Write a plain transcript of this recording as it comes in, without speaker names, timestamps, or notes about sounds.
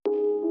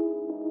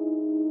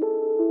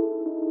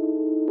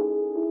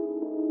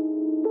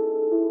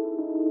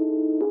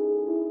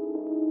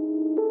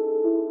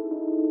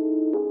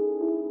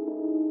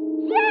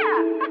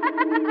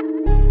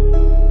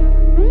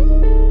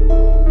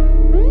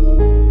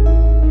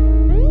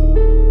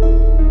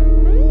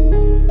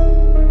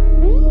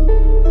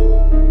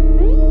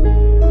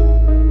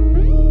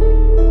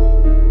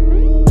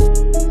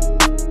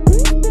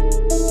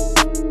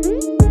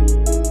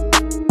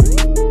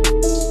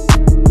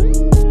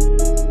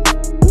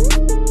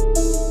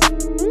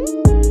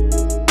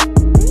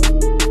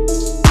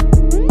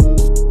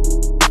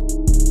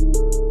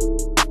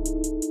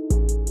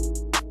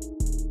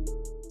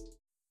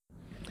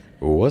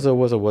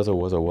What's up?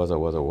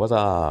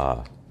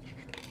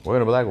 We're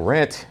in a black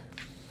rant.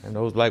 And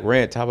those black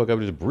rant topic of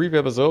this brief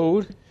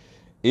episode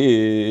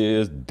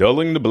is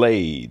dulling the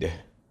blade.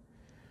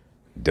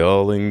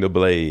 Dulling the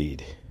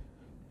blade.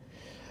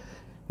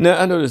 Now,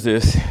 I notice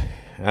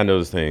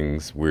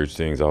things, weird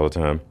things all the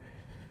time.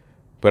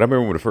 But I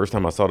remember the first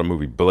time I saw the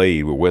movie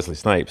Blade with Wesley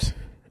Snipes.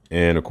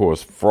 And, of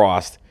course,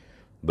 Frost,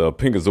 the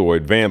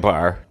Pinkazoid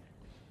vampire,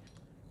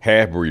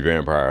 half-breed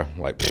vampire.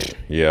 Like,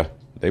 yeah,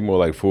 they more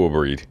like full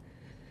breed.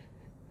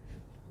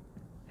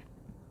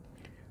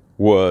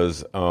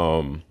 Was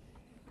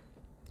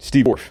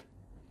Stephen Dorff,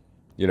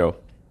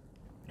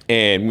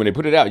 and when they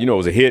put it out, it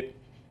was a hit.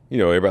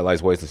 Everybody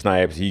likes Wesley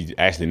Snipes. He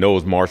actually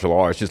knows martial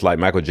arts, just like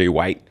Michael J.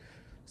 White.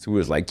 So he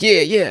was like,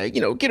 yeah,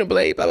 get him,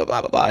 Blade, blah, blah,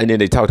 blah, blah, blah. And then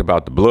they talked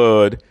about the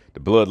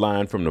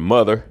bloodline from the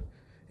mother.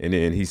 And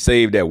then he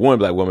saved that one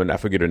black woman. I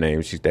forget her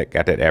name. She's got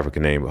that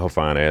African name, her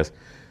fine ass.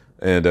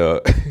 And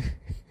and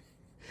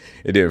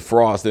then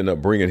Frost ended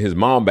up bringing his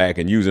mom back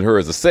and using her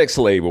as a sex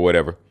slave or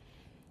whatever,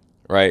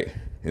 right?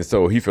 And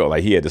so he felt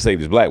like he had to save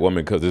this black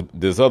woman because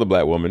this other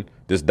black woman,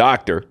 this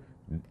doctor,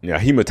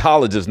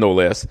 hematologist no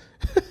less,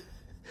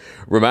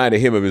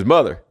 reminded him of his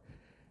mother,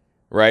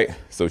 right?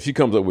 So she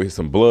comes up with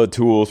some blood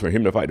tools for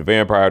him to fight the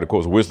vampire. Of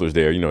course, Whistler's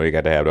there. They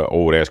got to have the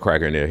old ass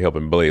cracker in there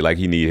helping Blade like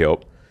he need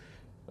help.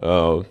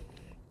 But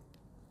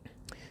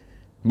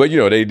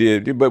they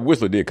did. But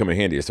Whistler did come in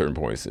handy at certain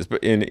points,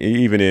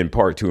 even in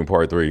part 2 and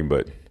part 3.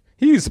 But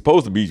he's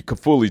supposed to be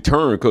fully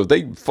turned because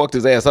they fucked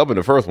his ass up in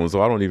the first one.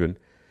 So I don't even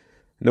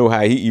know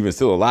how he even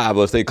still alive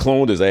unless they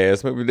cloned his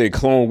ass. Maybe they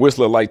cloned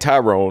Whistler like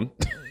Tyrone.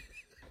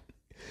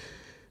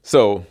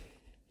 So,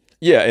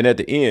 yeah, and at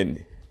the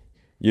end,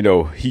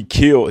 he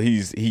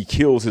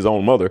kills his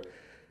own mother,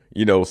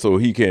 so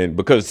he can,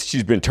 because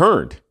she's been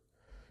turned.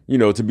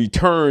 To be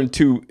turned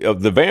to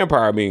the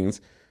vampire means,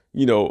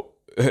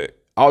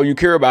 all you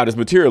care about is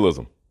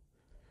materialism.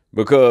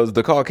 Because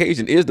the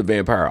Caucasian is the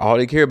vampire. All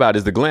they care about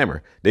is the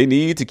glamour. They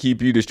need to keep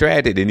you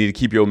distracted. They need to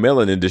keep your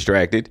melanin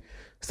distracted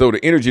so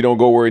the energy don't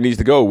go where it needs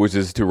to go, which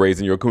is to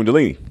raising your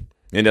kundalini.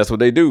 And that's what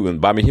they do.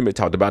 And Bobby Hemmett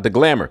talked about the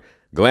glamour.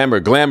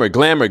 Glamour.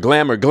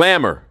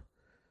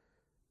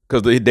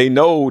 Because they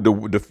know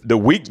the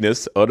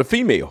weakness of the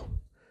female.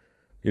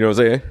 You know what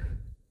I'm saying?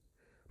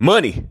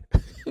 Money.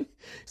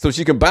 So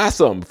she can buy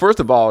something. First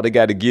of all, they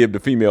got to give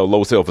the female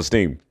low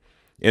self-esteem.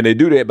 And they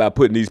do that by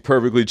putting these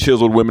perfectly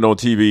chiseled women on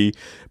TV,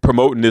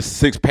 promoting this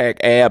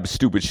six-pack abs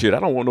stupid shit. I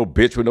don't want no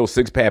bitch with no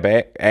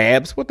six-pack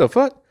abs. What the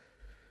fuck?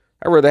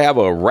 I'd rather have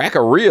a rack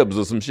of ribs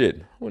or some shit. I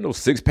don't want no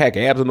six-pack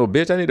abs or no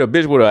bitch. I need a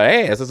bitch with an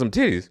ass and some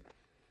titties.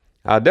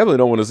 I definitely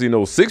don't want to see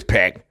no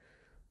six-pack.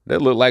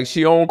 That look like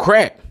she on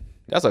crack.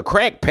 That's a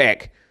crack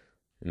pack.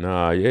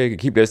 Nah, yeah, you can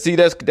keep that. See,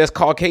 that's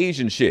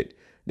Caucasian shit.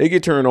 They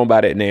get turned on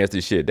by that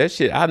nasty shit. That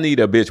shit, I need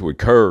a bitch with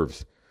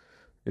curves.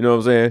 You know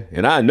what I'm saying?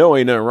 And I know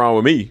ain't nothing wrong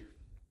with me.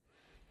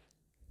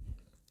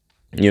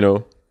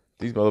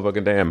 These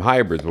motherfucking damn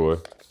hybrids, boy.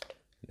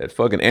 That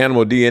fucking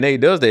animal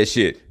DNA does that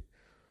shit.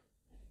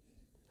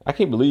 I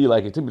can't believe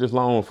it took me this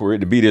long for it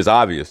to be this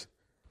obvious.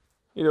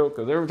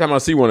 Because every time I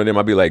see one of them,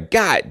 I be like,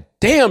 God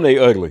damn, they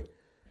ugly.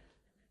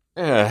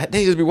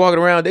 They just be walking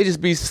around.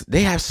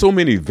 They have so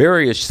many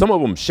various, some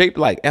of them shaped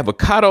like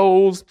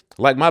avocados,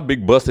 like my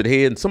big busted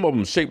head. And some of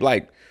them shaped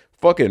like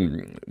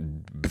fucking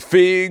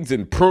figs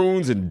and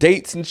prunes and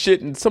dates and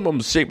shit. And some of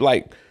them shaped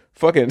like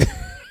fucking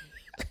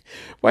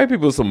white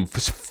people are some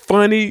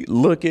funny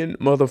looking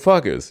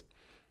motherfuckers.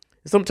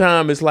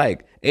 Sometimes it's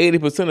like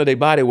 80% of their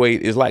body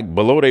weight is like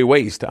below their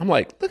waist. I'm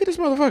like, look at this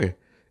motherfucker.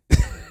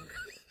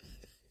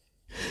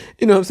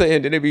 You know what I'm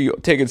saying? Then they be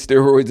taking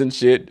steroids and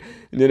shit.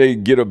 And then they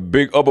get a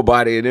big upper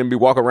body and then be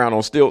walking around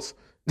on stilts.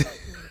 These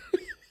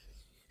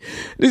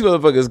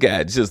motherfuckers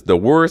got just the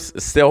worst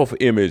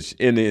self-image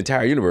in the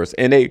entire universe.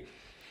 And they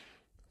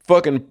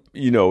fucking,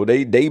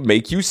 they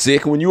make you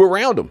sick when you're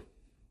around them.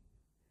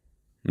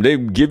 They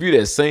give you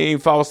that same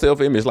false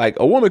self-image. Like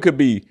a woman could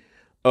be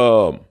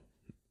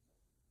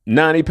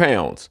 90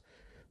 pounds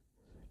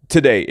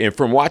today. And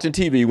from watching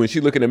TV, when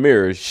she look in the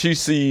mirror, she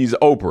sees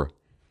Oprah.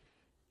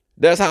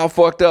 That's how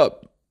fucked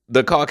up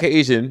the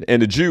Caucasian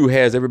and the Jew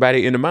has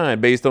everybody in the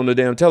mind based on the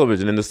damn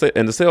television and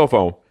the cell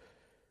phone.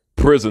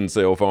 Prison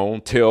cell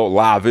phone,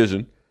 live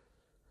vision.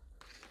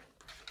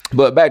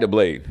 But back to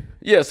Blade.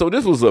 Yeah, so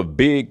this was a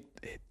big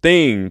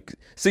thing.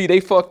 See,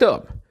 they fucked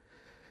up.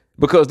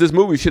 Because this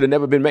movie should have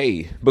never been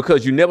made.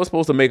 Because you're never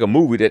supposed to make a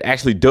movie that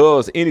actually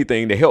does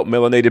anything to help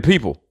melanated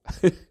people.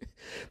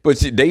 But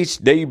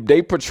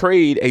they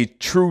portrayed a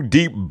true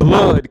deep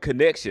blood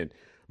connection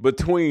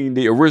between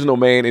the original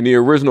man and the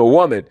original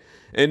woman.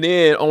 And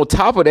then on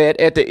top of that,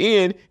 at the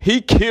end,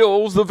 he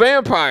kills the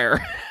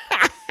vampire.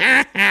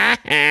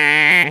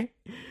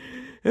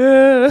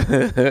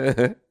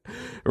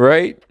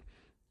 Right?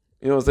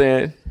 You know what I'm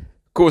saying?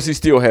 Of course, he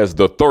still has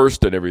the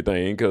thirst and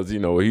everything because,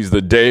 he's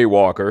the day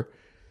walker.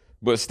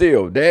 But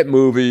still, that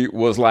movie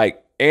was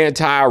like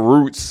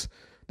anti-Roots.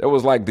 That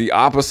was like the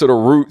opposite of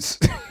Roots.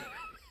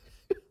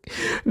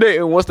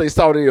 And once they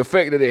saw the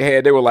effect that it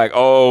had, they were like,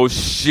 oh,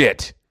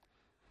 shit.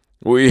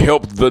 We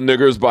helped the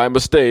niggers by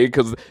mistake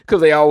because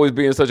they always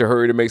be in such a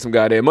hurry to make some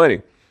goddamn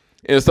money.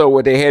 And so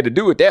what they had to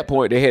do at that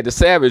point, they had to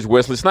savage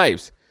Wesley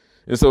Snipes.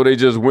 And so they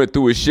just went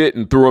through his shit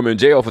and threw him in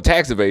jail for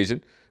tax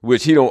evasion,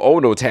 which he don't owe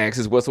no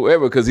taxes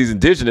whatsoever because he's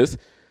indigenous.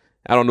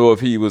 I don't know if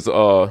he was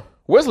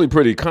Wesley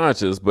pretty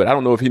conscious, but I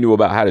don't know if he knew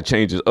about how to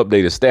change his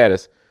updated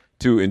status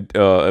to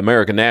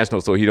American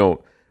national so he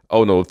don't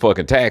owe no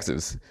fucking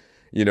taxes,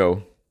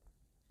 but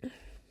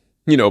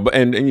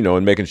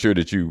and making sure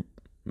that you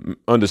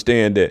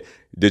understand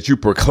that you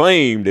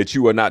proclaim that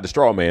you are not the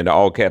straw man, the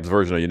all caps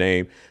version of your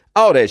name,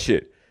 all that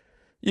shit.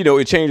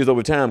 It changes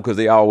over time because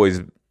they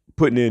always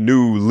putting in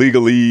new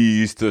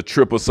legalese to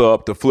trip us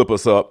up, to flip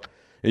us up.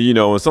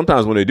 And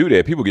sometimes when they do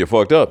that, people get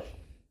fucked up.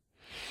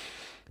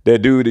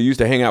 That dude that used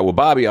to hang out with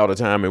Bobby all the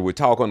time and would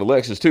talk on the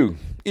lectures too.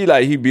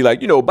 He'd be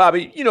like,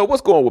 Bobby,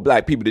 what's going on with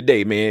black people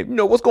today, man?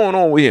 What's going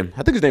on with him?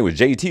 I think his name was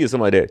JT or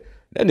something like that.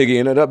 That nigga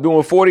ended up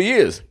doing 40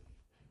 years.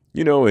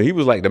 And he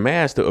was like the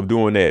master of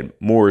doing that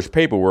Moorish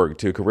paperwork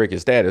to correct your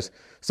status.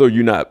 So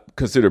you're not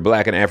considered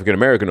black and African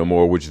American no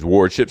more, which is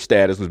wardship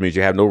status, which means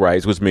you have no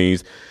rights, which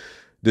means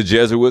the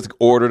Jesuits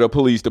ordered the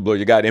police to blow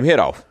your goddamn head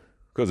off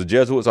because the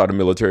Jesuits are the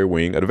military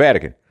wing of the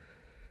Vatican,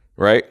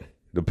 right?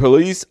 The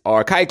police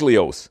are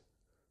Caiclios.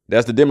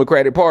 That's the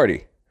Democratic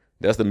Party.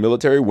 That's the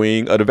military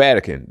wing of the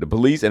Vatican. The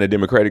police and the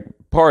Democratic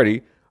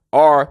Party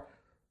are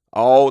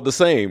all the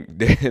same.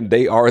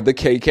 They are the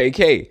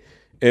KKK.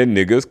 And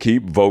niggas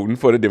keep voting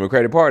for the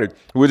Democratic Party,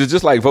 which is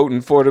just like voting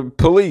for the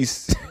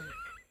police.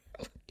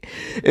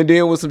 And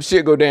then when some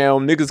shit go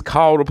down, niggas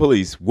call the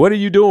police. What are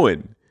you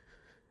doing?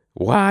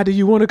 Why do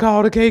you want to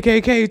call the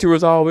KKK to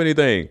resolve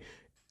anything?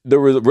 The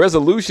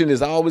resolution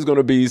is always going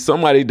to be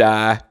somebody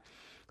die,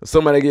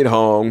 somebody get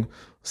hung,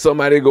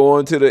 somebody go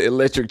into the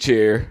electric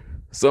chair,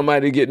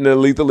 somebody getting a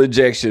lethal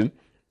injection.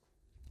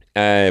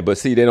 But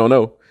see, they don't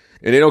know.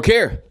 And they don't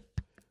care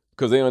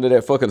because they're under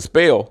that fucking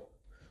spell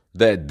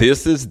that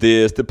this is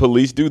this, the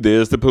police do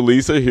this, the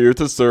police are here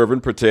to serve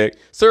and protect.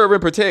 Serve and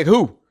protect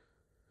who?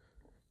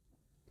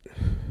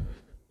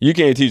 You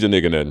can't teach a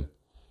nigga nothing.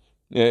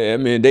 I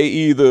mean, they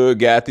either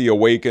got the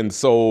awakened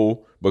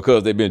soul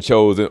because they've been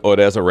chosen or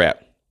that's a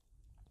wrap.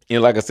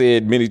 And like I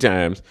said many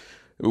times,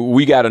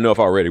 we got enough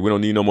already. We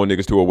don't need no more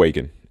niggas to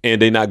awaken.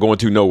 And they not going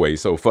to no way,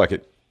 so fuck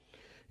it.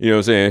 You know what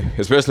I'm saying?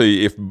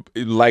 Especially if,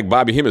 like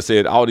Bobby Hemmett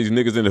said, all these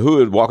niggas in the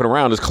hood walking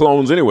around as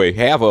clones anyway,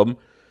 half of them.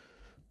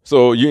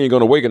 So you ain't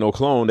going to awaken no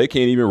clone. They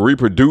can't even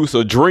reproduce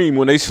or dream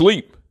when they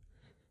sleep.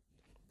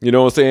 You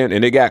know what I'm saying?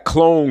 And they got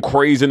clone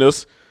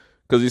craziness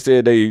because he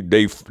said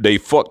they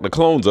fucked the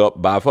clones up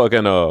by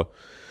fucking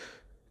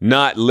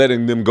not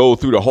letting them go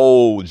through the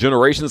whole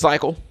generation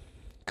cycle.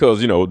 Because,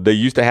 they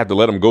used to have to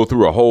let them go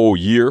through a whole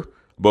year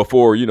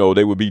before,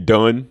 they would be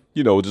done.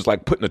 Just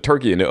like putting a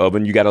turkey in the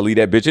oven. You got to leave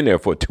that bitch in there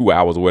for 2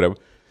 hours or whatever.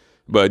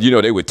 But,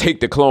 they would take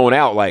the clone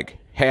out like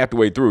half the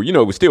way through. It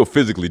was still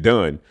physically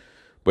done.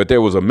 But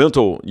there was a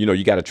mental,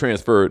 you got to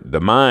transfer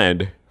the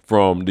mind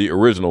from the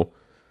original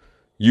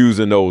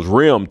using those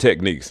REM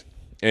techniques.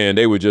 And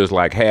they would just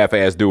like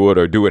half-ass do it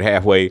or do it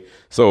halfway.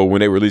 So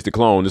when they release the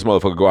clone, this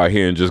motherfucker go out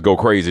here and just go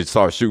crazy,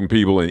 start shooting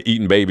people and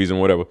eating babies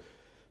and whatever.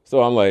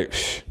 So I'm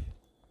like,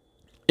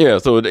 yeah,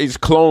 so it's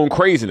clone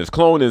craziness,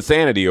 clone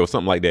insanity or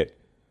something like that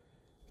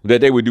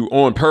they would do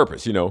on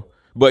purpose,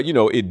 But,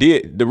 it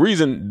did. The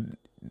reason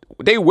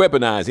they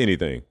weaponize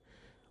anything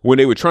when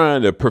they were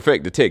trying to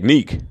perfect the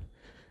technique,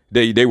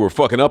 they were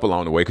fucking up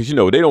along the way because, they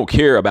don't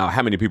care about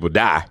how many people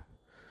die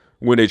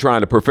when they're trying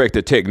to perfect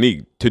the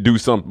technique to do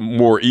some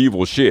more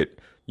evil shit.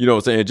 You know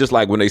what I'm saying? Just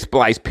like when they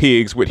splice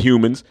pigs with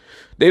humans,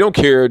 they don't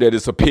care that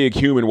it's a pig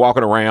human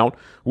walking around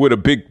with a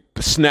big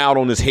snout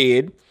on his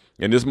head.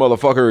 And this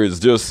motherfucker is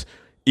just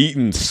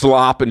eating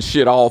slop and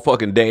shit all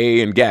fucking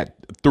day and got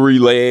 3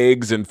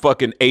 legs and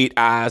fucking 8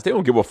 eyes. They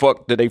don't give a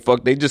fuck that they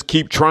fuck. They just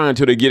keep trying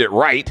till they get it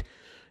right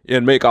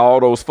and make all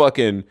those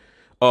fucking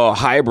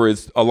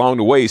hybrids along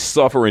the way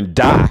suffer and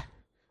die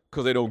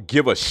because they don't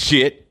give a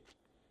shit.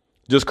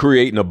 Just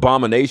creating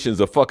abominations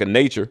of fucking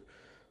nature.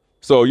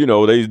 So,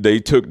 they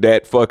took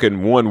that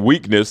fucking one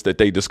weakness that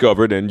they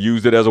discovered and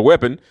used it as a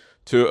weapon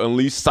to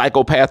unleash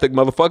psychopathic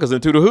motherfuckers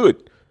into the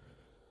hood.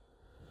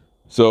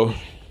 So,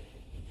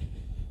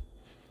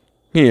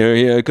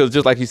 yeah, because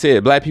just like you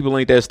said, black people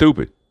ain't that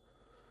stupid.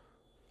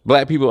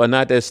 Black people are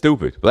not that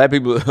stupid. Black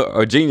people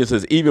are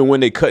geniuses even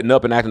when they cutting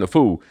up and acting a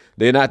fool.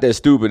 They're not that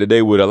stupid that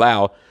they would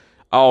allow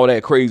all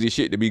that crazy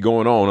shit to be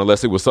going on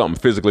unless it was something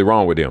physically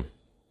wrong with them.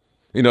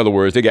 In other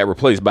words, they got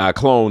replaced by a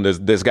clone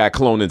that's got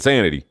clone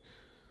insanity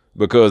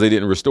because they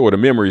didn't restore the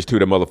memories to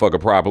the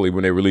motherfucker properly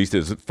when they released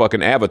his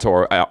fucking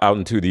avatar out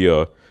into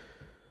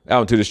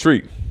the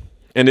street.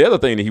 And the other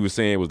thing that he was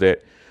saying was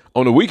that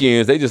on the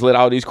weekends, they just let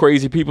all these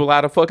crazy people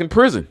out of fucking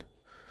prison.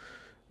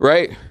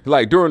 Right?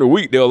 Like during the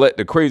week, they'll let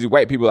the crazy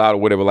white people out or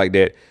whatever like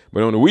that.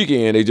 But on the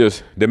weekend,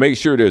 they make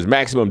sure there's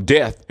maximum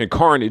death and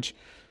carnage.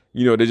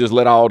 They just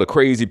let all the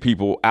crazy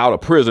people out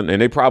of prison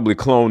and they probably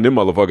clone them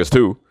motherfuckers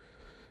too.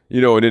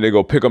 And then they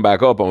go pick them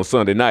back up on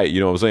Sunday night. You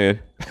know what I'm saying?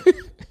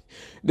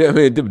 I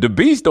mean, the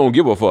beast don't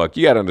give a fuck.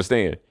 You got to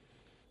understand.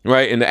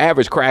 right? And the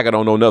average cracker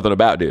don't know nothing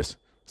about this.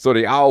 So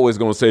they always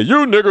gonna say, you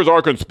niggas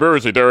are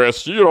conspiracy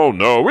theorists. You don't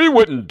know. We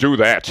wouldn't do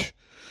that.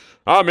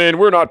 I mean,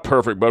 we're not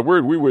perfect, but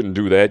we wouldn't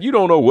do that. You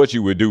don't know what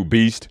you would do,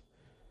 beast.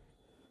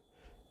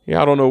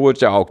 Y'all don't know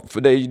what y'all,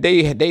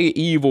 they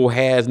evil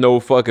has no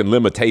fucking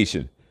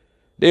limitation.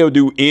 They'll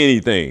do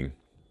anything.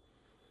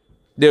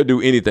 They'll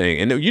do anything.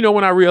 And you know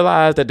when I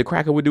realized that the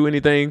cracker would do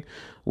anything?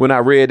 When I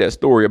read that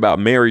story about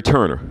Mary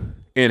Turner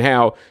and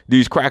how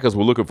these crackers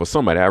were looking for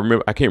somebody.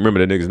 I can't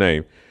remember the nigga's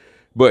name,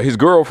 but his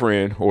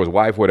girlfriend or his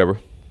wife, whatever,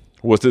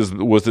 was this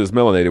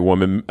melanated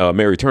woman,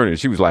 Mary Turner.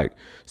 She was like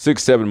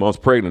 6-7 months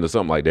pregnant or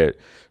something like that.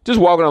 Just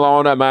walking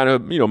along, that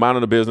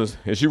minding the business.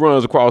 And she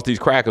runs across these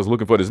crackers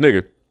looking for this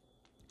nigga.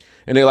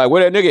 And they're like,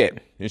 where that nigga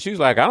at? And she's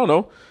like, I don't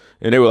know.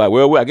 And they were like,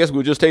 well, I guess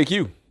we'll just take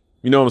you.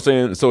 You know what I'm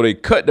saying? So they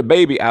cut the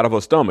baby out of her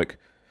stomach,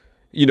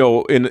 in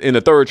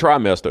the third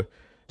trimester,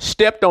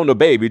 stepped on the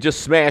baby,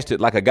 just smashed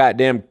it like a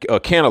goddamn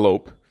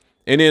cantaloupe.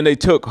 And then they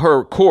took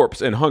her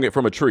corpse and hung it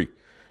from a tree.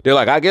 They're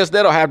like, I guess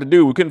that'll have to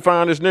do. We couldn't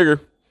find this nigga.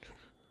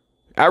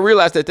 I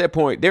realized at that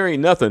point, there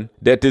ain't nothing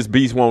that this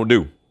beast won't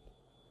do.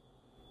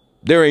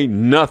 There ain't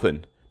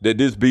nothing that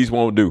this beast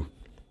won't do.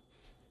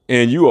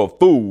 And you a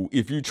fool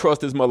if you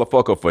trust this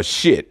motherfucker for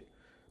shit,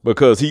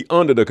 because he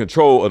under the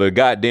control of the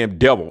goddamn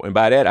devil. And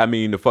by that, I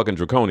mean the fucking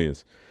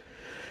draconians.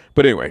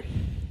 But anyway,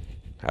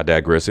 I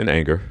digress in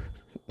anger.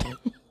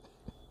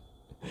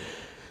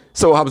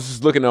 So I was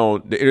just looking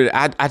on the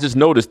internet. I just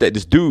noticed that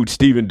this dude,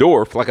 Stephen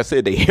Dorff, like I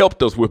said, they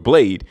helped us with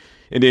Blade.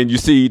 And then you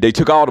see they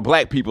took all the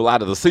black people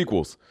out of the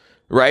sequels,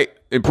 right?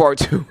 In part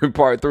 2 and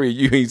part 3,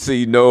 you ain't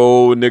see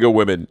no nigga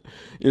women.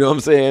 You know what I'm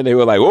saying? They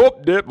were like, oh,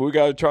 dip, we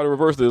got to try to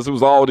reverse this. It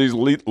was all these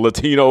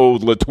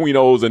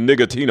Latinos, and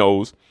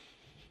niggatinos.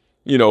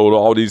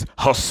 All these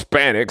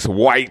Hispanics,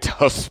 white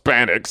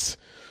Hispanics,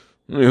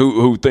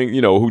 who think,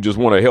 who just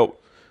want to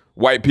help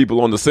white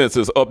people on the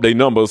census up their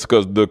numbers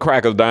because the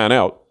crackers dying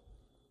out.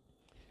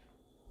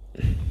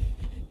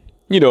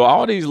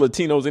 All these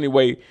Latinos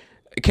anyway.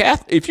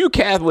 If you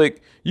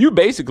Catholic, you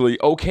basically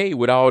okay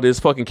with all this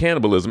fucking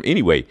cannibalism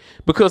anyway,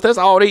 because that's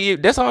all they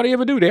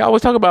ever do. They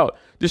always talk about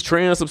this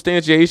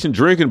transubstantiation,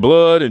 drinking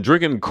blood and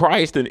drinking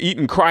Christ and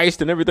eating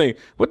Christ and everything.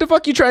 What the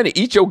fuck you trying to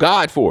eat your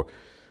God for?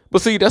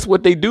 But see, that's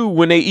what they do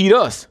when they eat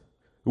us.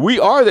 We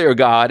are their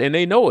God and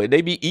they know it.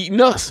 They be eating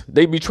us.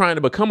 They be trying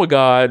to become a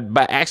God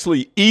by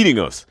actually eating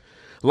us,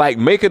 like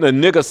making a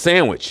nigga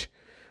sandwich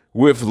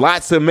with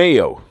lots of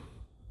mayo,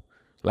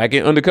 like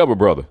in Undercover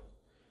Brother.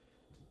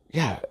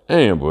 Yeah,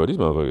 damn, boy, these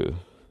motherfuckers.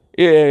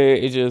 Yeah,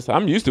 it's just,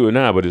 I'm used to it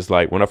now, but it's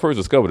like, when I first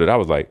discovered it, I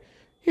was like,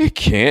 it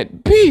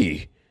can't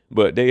be.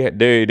 But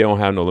they don't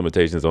have no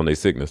limitations on their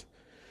sickness.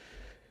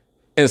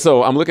 And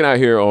so I'm looking out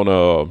here on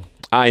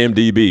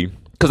IMDb,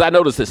 because I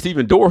noticed that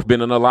Stephen Dorff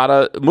been in a lot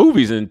of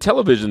movies and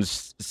television,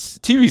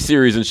 TV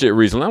series and shit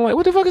recently. I'm like,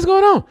 what the fuck is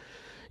going on?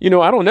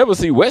 I don't never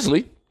see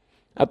Wesley.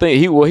 I think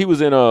he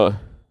was in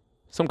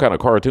some kind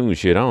of cartoon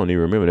shit. I don't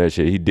even remember that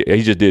shit. He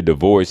just did the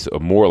voice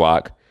of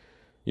Morlock.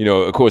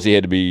 Of course, he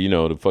had to be,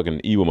 the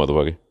fucking evil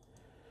motherfucker.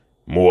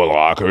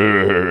 Morlock.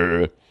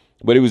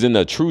 But he was in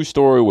the True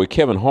Story with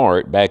Kevin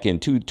Hart back in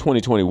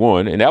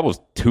 2021, and that was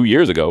 2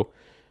 years ago.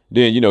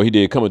 Then, he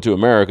did Coming to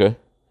America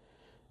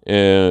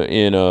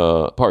in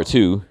part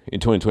 2 in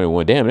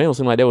 2021. Damn, it don't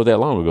seem like that was that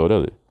long ago,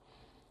 does it?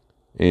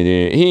 And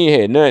then he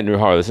ain't had nothing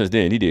hardly since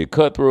then. He did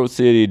Cutthroat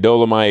City,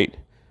 Dolomite,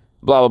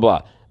 blah, blah,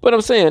 blah. But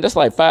I'm saying that's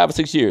like 5 or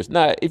 6 years.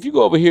 Now, if you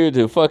go over here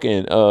to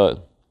fucking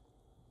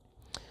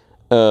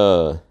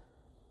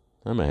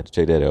I might have to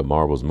check that out.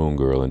 Marvel's Moon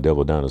Girl and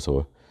Devil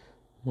Dinosaur.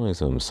 Like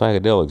some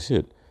psychedelic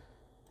shit.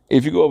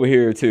 If you go over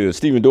here to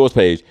Stephen Dorff's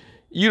page,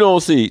 you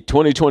don't see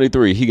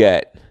 2023. He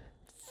got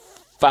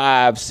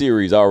 5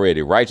 series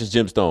already. Righteous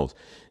Gemstones,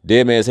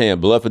 Dead Man's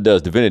Hand, Blood for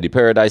Dust, Divinity,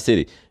 Paradise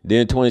City.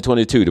 Then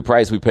 2022, The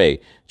Price We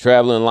Pay,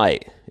 Traveling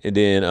Light. And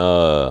then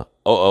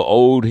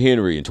Old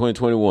Henry in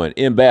 2021.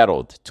 In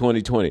Battle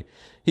 2020.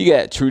 He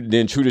got True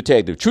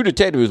Detective. True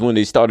Detective is when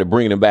they started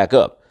bringing him back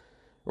up.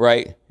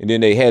 Right? And then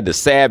they had the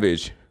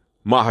Savage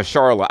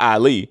Mahershala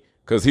Ali,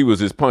 because he was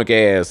his punk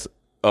ass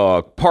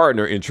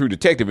partner in True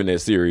Detective in that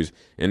series,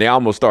 and they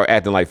almost start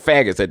acting like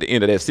faggots at the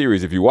end of that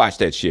series if you watch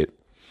that shit.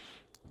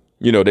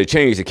 They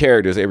change the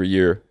characters every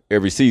year,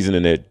 every season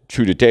in that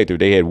True Detective.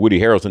 They had Woody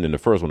Harrelson in the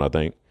first one, I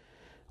think,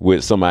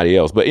 with somebody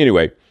else. But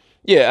anyway,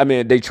 yeah, I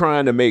mean, they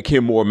trying to make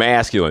him more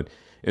masculine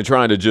and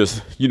trying to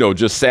just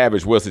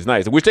savage Wesley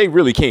Snipes, which they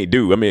really can't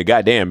do. I mean,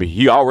 goddamn,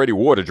 he already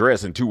wore the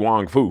dress in Tu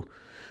Wong Fu.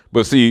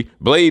 But see,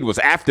 Blade was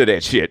after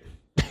that shit.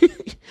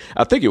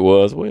 I think it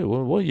was. Wait,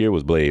 what year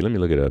was Blade? Let me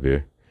look it up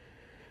here.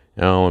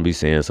 I don't want to be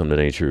saying something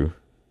that ain't true.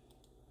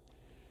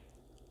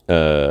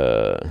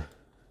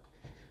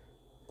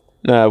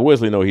 Nah,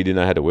 Wesley, no, he did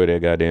not have to wear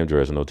that goddamn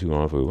dress and no Tu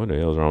Wong Fu. What the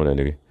hell's wrong with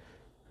that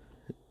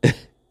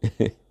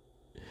nigga?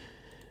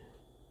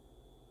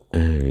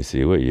 Let me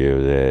see, what year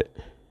was that?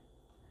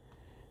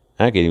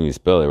 I can't even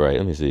spell it right.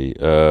 Let me see.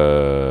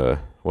 Well,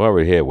 I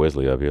already had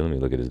Wesley up here. Let me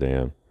look at his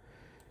damn.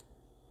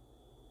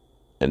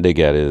 And they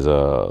got his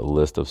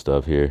list of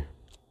stuff here.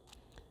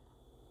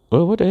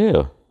 Well, what the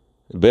hell?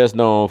 Best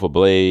known for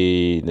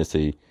Blade. Let's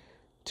see.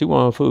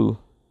 2-1 Fu.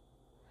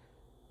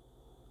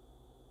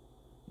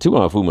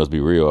 2-1 Fu must be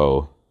real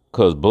old.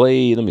 Because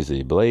Blade, let me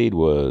see. Blade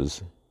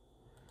was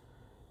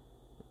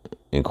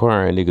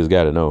Inquiring Niggas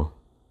Gotta Know.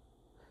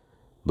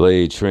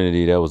 Blade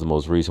Trinity, that was the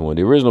most recent one.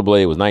 The original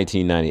Blade was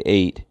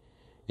 1998.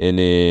 And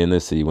then,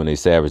 let's see, when they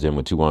savaged him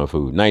with 2-1 Fu.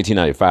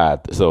 1995.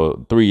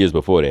 So 3 years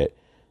before that.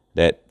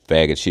 That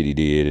faggot shit he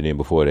did. And then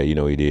before that,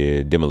 he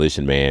did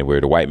Demolition Man,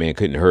 where the white man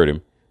couldn't hurt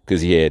him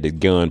because he had the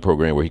gun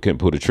program where he couldn't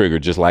pull the trigger,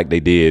 just like they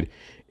did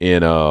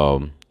in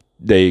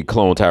they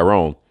cloned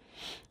Tyrone.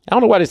 I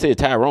don't know why they said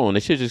Tyrone. They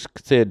should just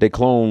said they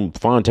cloned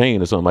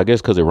Fontaine or something. I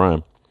guess because it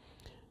rhymed.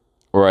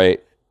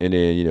 Right. And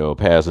then,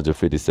 Passenger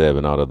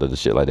 57, all the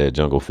shit like that.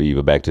 Jungle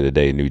Fever, Back to the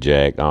Day, New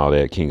Jack, all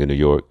that. King of New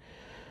York.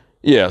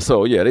 Yeah.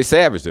 So, yeah, they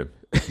savaged him.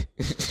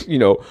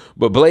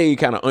 But Blade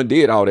kind of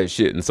undid all that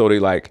shit. And so they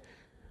like,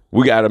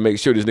 we got to make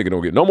sure this nigga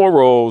don't get no more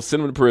roles,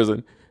 send him to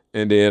prison.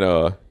 And then,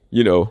 now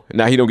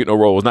he don't get no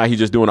roles. Now he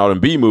just doing all them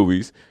B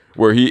movies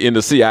where he in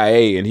the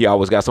CIA and he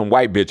always got some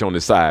white bitch on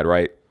his side,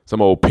 right?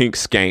 Some old pink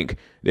skank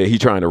that he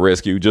trying to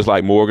rescue, just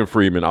like Morgan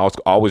Freeman,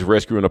 always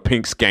rescuing a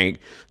pink skank,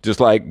 just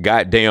like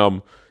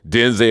goddamn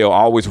Denzel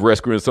always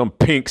rescuing some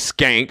pink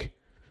skank,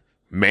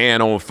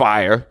 man on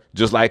fire,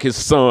 just like his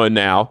son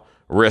now,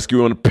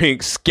 rescuing the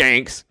pink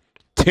skanks.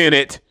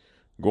 Tenet,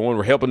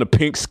 going helping the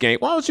pink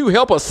skank. Why don't you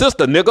help a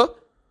sister, nigga?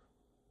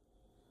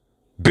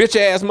 Bitch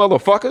ass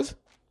motherfuckers.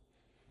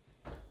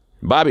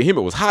 Bobby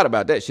Hemmett was hot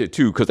about that shit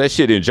too, because that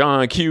shit in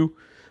John Q,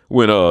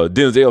 when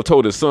Denzel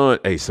told his son,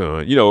 hey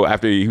son,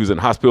 after he was in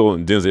the hospital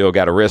and Denzel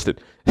got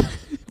arrested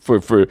for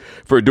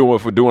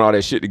doing all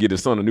that shit to get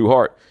his son a new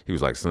heart. He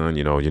was like, son,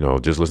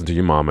 just listen to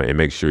your mama and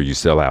make sure you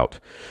sell out.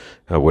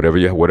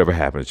 Whatever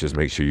happens, just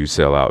make sure you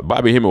sell out.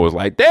 Bobby Hemmett was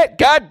like, that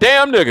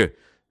goddamn nigga.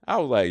 I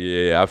was like,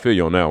 yeah, I feel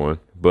you on that one.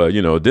 But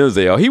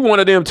Denzel, he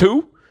one of them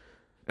too.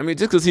 I mean,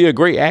 just because he's a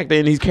great actor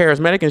and he's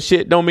charismatic and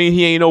shit don't mean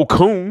he ain't no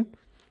coon.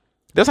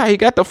 That's how he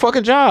got the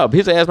fucking job.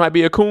 His ass might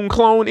be a coon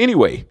clone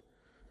anyway.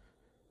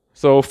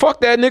 So fuck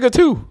that nigga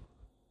too.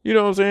 You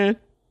know what I'm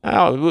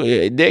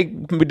saying?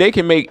 They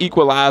can make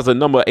Equalizer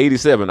number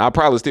 87. I'll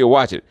probably still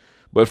watch it.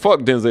 But fuck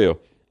Denzel.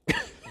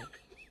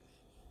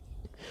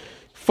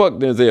 Fuck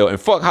Denzel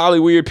and fuck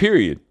Hollywood,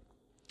 period.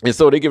 And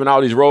so they giving all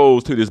these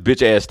roles to this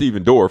bitch ass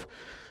Stephen Dorff,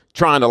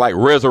 trying to like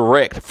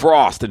resurrect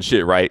Frost and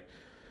shit, right?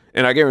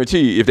 And I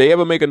guarantee you, if they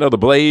ever make another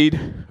Blade,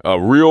 a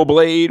real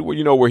Blade,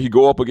 where he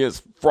go up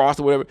against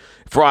Frost or whatever,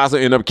 Frost will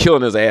end up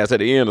killing his ass at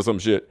the end or some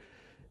shit,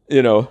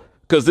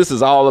 because this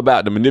is all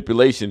about the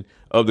manipulation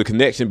of the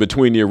connection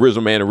between the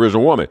original man and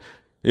original woman.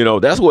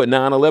 That's what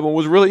 9/11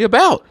 was really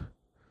about.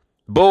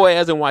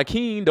 Boaz and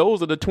Joaquin,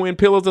 those are the twin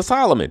pillars of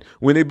Solomon.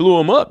 When they blew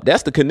them up,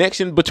 that's the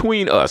connection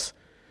between us.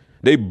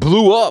 They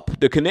blew up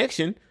the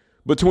connection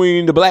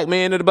between the black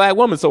man and the black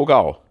woman,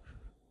 so-called.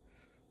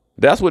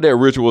 That's what that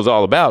ritual is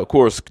all about. Of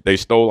course, they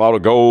stole all the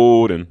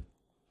gold and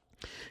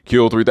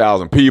killed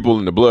 3,000 people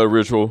in the blood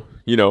ritual.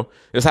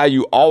 It's how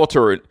you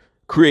alter it,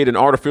 create an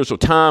artificial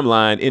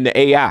timeline in the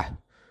AI.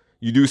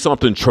 You do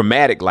something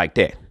traumatic like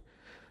that.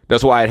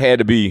 That's why it had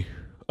to be,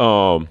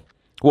 what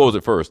was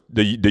it first?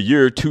 The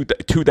year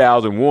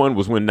 2001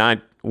 was when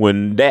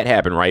that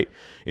happened, right?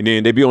 And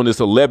then they be on this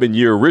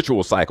 11-year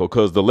ritual cycle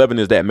because the 11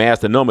 is that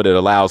master number that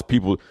allows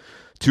people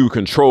to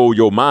control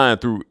your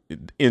mind through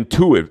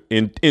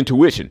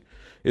intuition.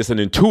 It's an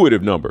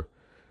intuitive number,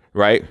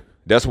 right?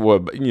 That's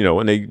what,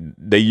 and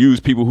they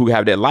use people who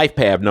have that life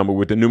path number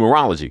with the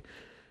numerology.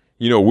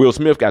 Will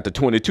Smith got the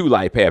 22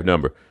 life path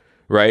number,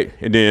 right?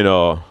 And then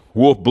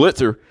Wolf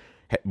Blitzer,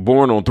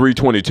 born on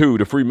 322,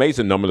 the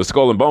Freemason number, the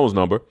Skull and Bones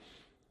number.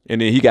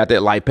 And then he got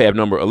that life path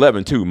number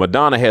 11 too.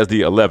 Madonna has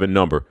the 11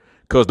 number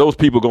because those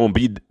people going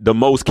to be the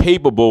most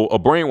capable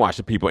of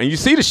brainwashing people. And you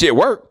see the shit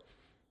work.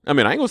 I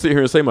mean, I ain't gonna sit here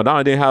and say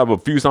Madonna didn't have a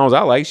few songs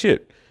I like.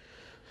 Shit.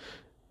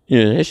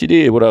 Yeah, she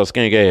did with her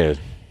skank ass.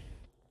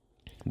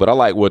 But I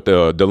like what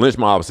the Lynch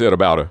Mob said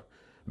about her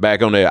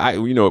back on there.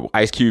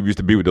 Ice Cube used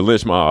to be with the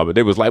Lynch Mob, but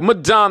they was like,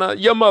 Madonna,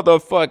 you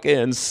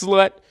motherfucking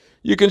slut.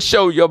 You can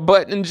show your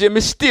butt and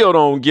Jimmy still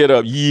don't get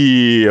up.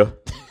 Yeah.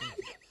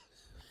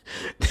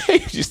 They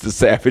used to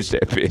savage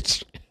that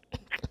bitch.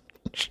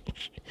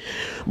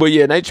 But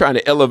yeah, they trying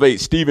to elevate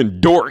Stephen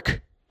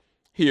Dork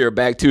here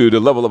back to the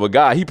level of a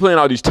guy. He playing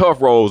all these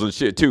tough roles and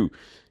shit too.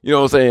 You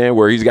know what I'm saying?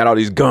 Where he's got all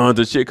these guns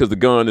and shit because the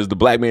gun is the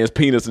black man's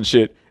penis and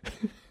shit.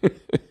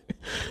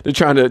 They're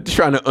trying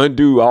to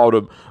undo all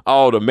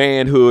the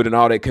manhood and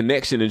all that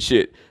connection and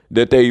shit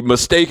that they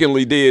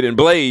mistakenly did in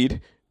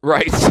Blade,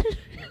 right?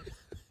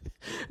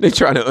 They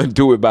trying to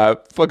undo it by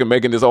fucking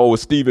making this old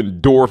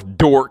Stephen Dorff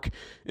Dork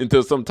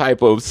into some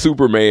type of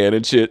Superman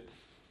and shit,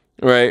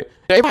 right?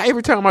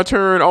 Every time I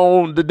turn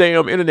on the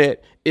damn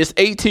internet, it's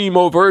 18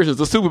 more versions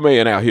of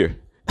Superman out here.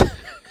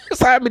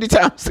 That's how many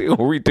times they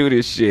gonna read through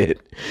this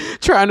shit,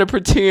 trying to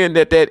pretend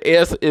that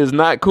S is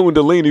not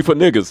Kundalini for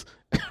niggas.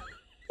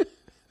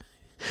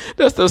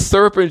 That's the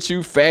serpent,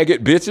 you faggot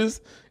bitches.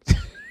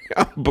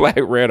 I'm Black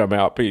Red. I'm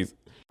out. Peace.